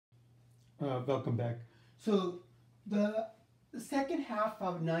Welcome back. So the second half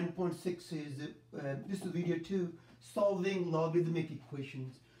of 9.6 is this is video 2, solving logarithmic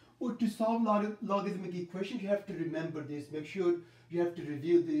equations. Or to solve logarithmic equations, you have to remember this. Make sure you have to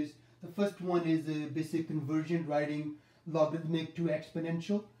review this. The first one is basic conversion, writing logarithmic to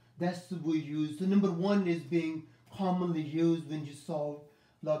exponential. That's what we use. So number 1 is being commonly used when you solve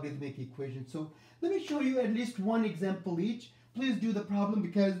logarithmic equations. So let me show you at least one example each. Please do the problem,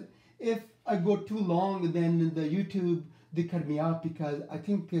 because if I go too long, then the YouTube, they cut me off, because I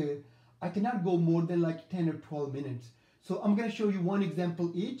think I cannot go more than like 10 or 12 minutes. So I'm going to show you one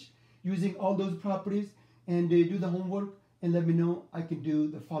example each using all those properties, and do the homework and let me know. I can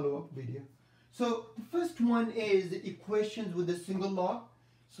do the follow-up video. So the first one is equations with a single log.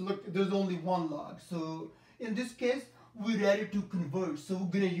 So look, there's only one log. So in this case, we're ready to convert. So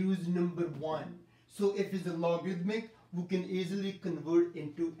we're going to use number 1. So if it's a logarithmic, we can easily convert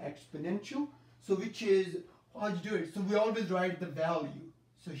into exponential. So which is, how do you do it? So we always write the value.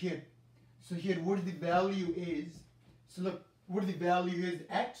 So here what the value is. So look, what the value is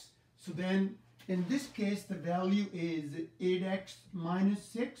x. So then in this case, the value is 8x minus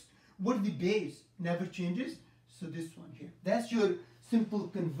 6. What the base never changes. So this one here. That's your simple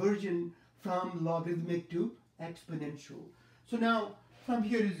conversion from logarithmic to exponential. So now from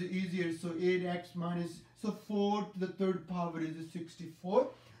here is easier. So 8x minus, so 4 to the third power is 64.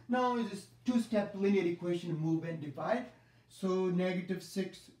 Now is this two-step linear equation, move and divide. So negative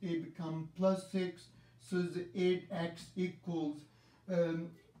 6, it becomes plus 6. So the 8x equals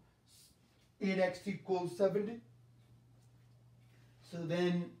 70. So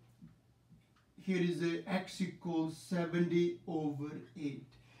then here is x equals 70 over 8.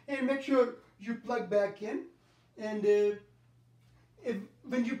 And make sure you plug back in. And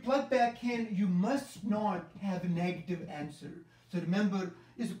when you plug back in, you must not have a negative answer. So remember,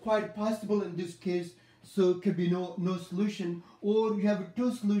 it's quite possible in this case, so it could be no solution, or you have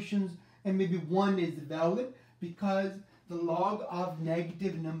two solutions and maybe one is valid, because the log of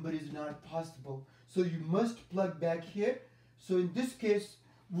negative number is not possible. So you must plug back here. So in this case,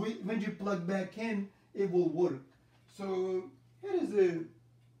 when you plug back in, it will work. So here is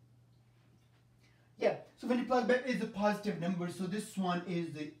so when you plug back, it's a positive number, so this one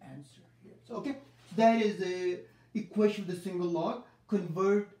is the answer here. So okay, so that is the equation with a single log.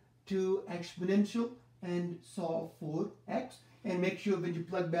 Convert to exponential and solve for x, and make sure when you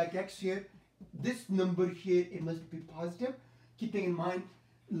plug back x here, this number here, it must be positive, keeping in mind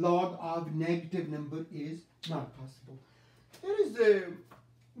log of negative number is not possible. Here is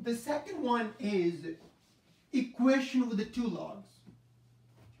the second one is equation with the two logs.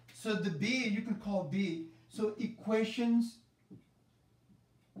 So the B, you can call B. So equations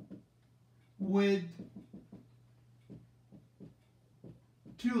with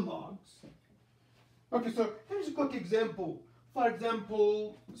two logs. Okay, so here's a quick example. For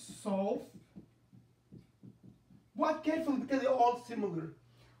example, solve. Watch carefully, because they're all similar.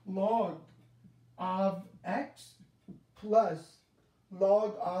 Log of x plus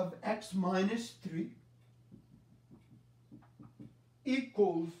log of x minus 3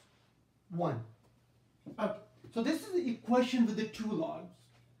 equals 1. Okay, so this is the equation with the two logs.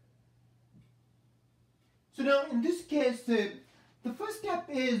 So now in this case, the first step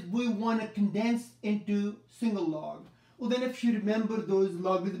is we want to condense into single log. Well, then if you remember those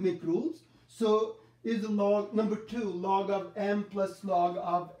logarithmic rules, so is the log number 2, log of m plus log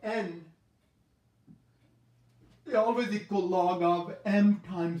of n. They always equal log of m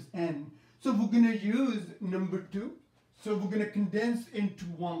times n. So we're going to use number 2. So we're going to condense into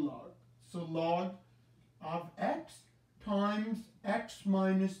one log. So log of x times x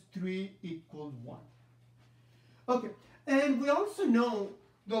minus 3 equals 1. Okay, and we also know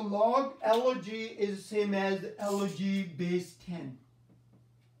the log log is the same as log base 10.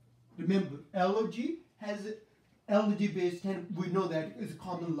 Remember, log has log base 10. We know that is a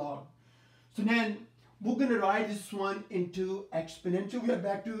common log. So then we're going to write this one into exponential. We are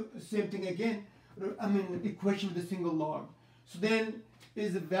back to the same thing again. Equation with a single log. So then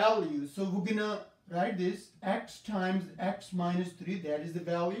is the value. So we're going to write this x times x minus 3. That is the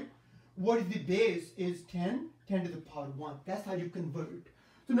value. What is the base? Is 10. 10 to the power 1. That's how you convert.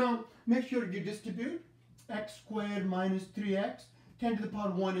 So now make sure you distribute x squared minus 3x. 10 to the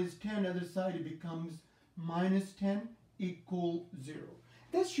power 1 is 10. Other side it becomes minus 10 equal 0.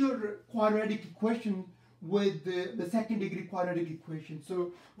 That's your quadratic equation with the second degree quadratic equation.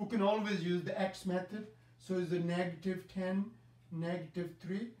 So we can always use the x method. So it's a negative 10, negative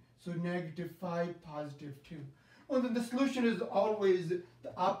 3. So negative 5, positive 2. Well, then the solution is always the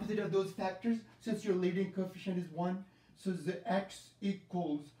opposite of those factors. Since your leading coefficient is 1, so the x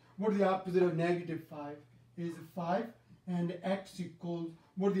equals, what is the opposite of negative 5? Is 5. And x equals,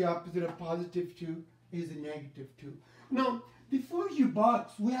 what is the opposite of positive 2? Is a negative 2. Now, before you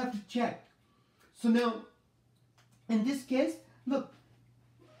box, we have to check. So now, in this case, look,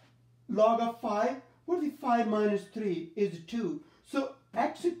 log of 5, what is 5 minus 3? Is 2. So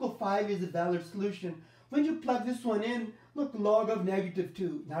x equals 5 is a valid solution. When you plug this one in, look, log of negative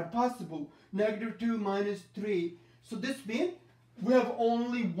 2, not possible. Negative 2 minus 3. So this means we have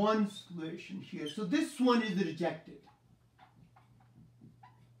only one solution here. So this one is rejected.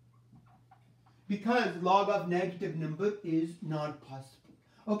 Because log of negative number is not possible.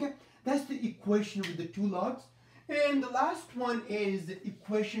 Okay, that's the equation with the two logs. And the last one is the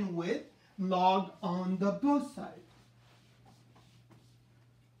equation with log on the both sides.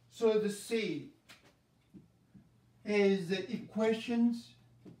 So the C is the equations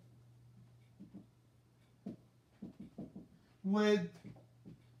with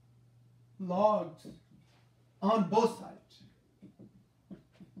logs on both sides.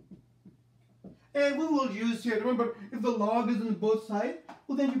 And we will use here, remember, if the log is on both sides,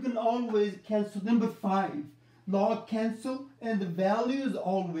 well then you can always cancel. Number 5, log cancel and the value is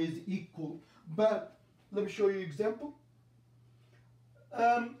always equal. But let me show you an example.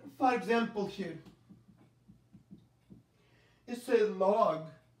 For example here, it says log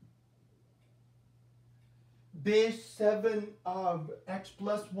base 7 of x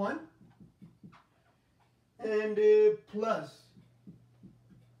plus 1 and plus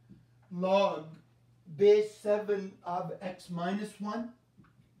log base 7 of x minus 1.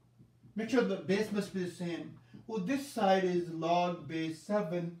 Make sure the base must be the same. Well, this side is log base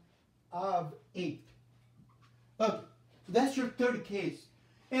 7 of 8. Okay, so that's your third case.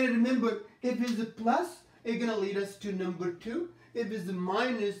 And remember, if it's a plus, it's going to lead us to number 2. If it's a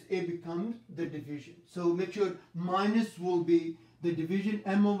minus, it becomes the division. So make sure minus will be the division,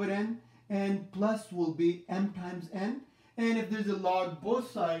 m over n, and plus will be m times n. And if there's a log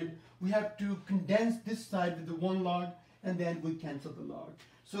both sides, we have to condense this side with the one log, and then we cancel the log.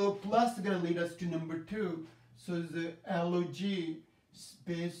 So plus is going to lead us to number 2. So it's the log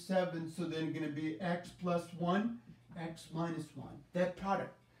base 7. So then it's going to be x plus 1, x minus 1. That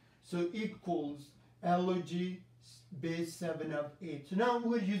product. So equals log base 7 of 8. So now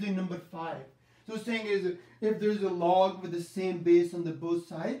we're using number 5. So saying is if there's a log with the same base on the both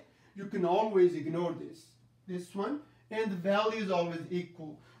sides, you can always ignore this one, and the value is always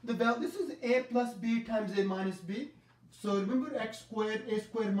equal. This is a plus b times a minus b. So remember x squared, a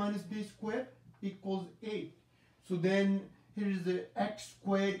squared minus b squared equals 8. So then here is the x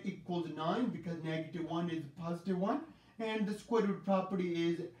squared equals 9 because negative 1 is positive 1. And the square root property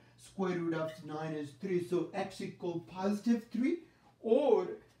is square root of 9 is 3. So x equals positive 3 or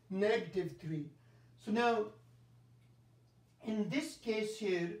negative 3. So now in this case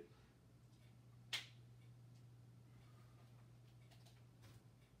here,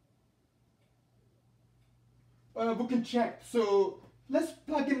 we can check. So let's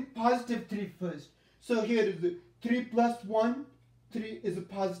plug in positive 3 first. So here is the 3 plus 1, 3 is a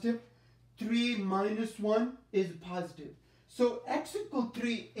positive. 3 minus 1 is positive. So x equal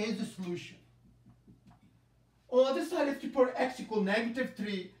 3 is the solution. On the other side, if you put x equal negative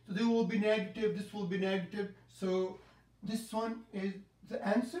 3, so there will be negative, this will be negative. So this one is the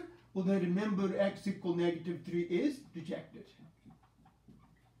answer. Well, then remember x equal negative 3 is rejected.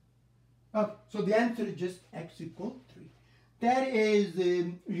 Okay, so the answer is just x equal 3. That is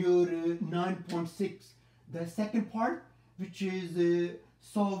your 9.6. The second part, which is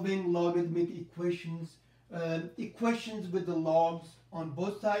solving logarithmic equations, equations with the logs on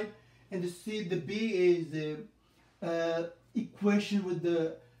both sides. And the B is equation with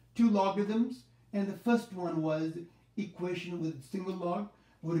the two logarithms. And the first one was equation with single log.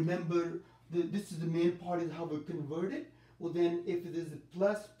 Well, remember, this is the main part is how we convert it. Well, then if it is a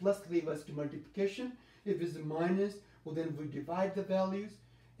plus, plus leads us to multiplication. If it's a minus, well, then we divide the values.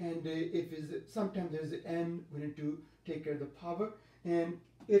 And if it's sometimes there's an n, we need to take care of the power. And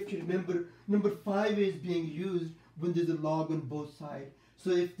if you remember, number 5 is being used when there's a log on both sides.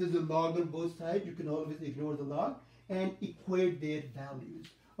 So if there's a log on both sides, you can always ignore the log and equate their values.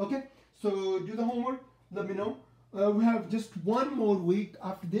 Okay, so do the homework, let me know. We have just one more week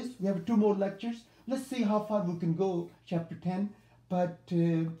after this. We have 2 more lectures. Let's see how far we can go, chapter 10. But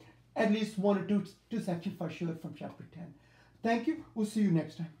at least 1 or 2 sections for sure from chapter 10. Thank you. We'll see you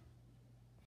next time.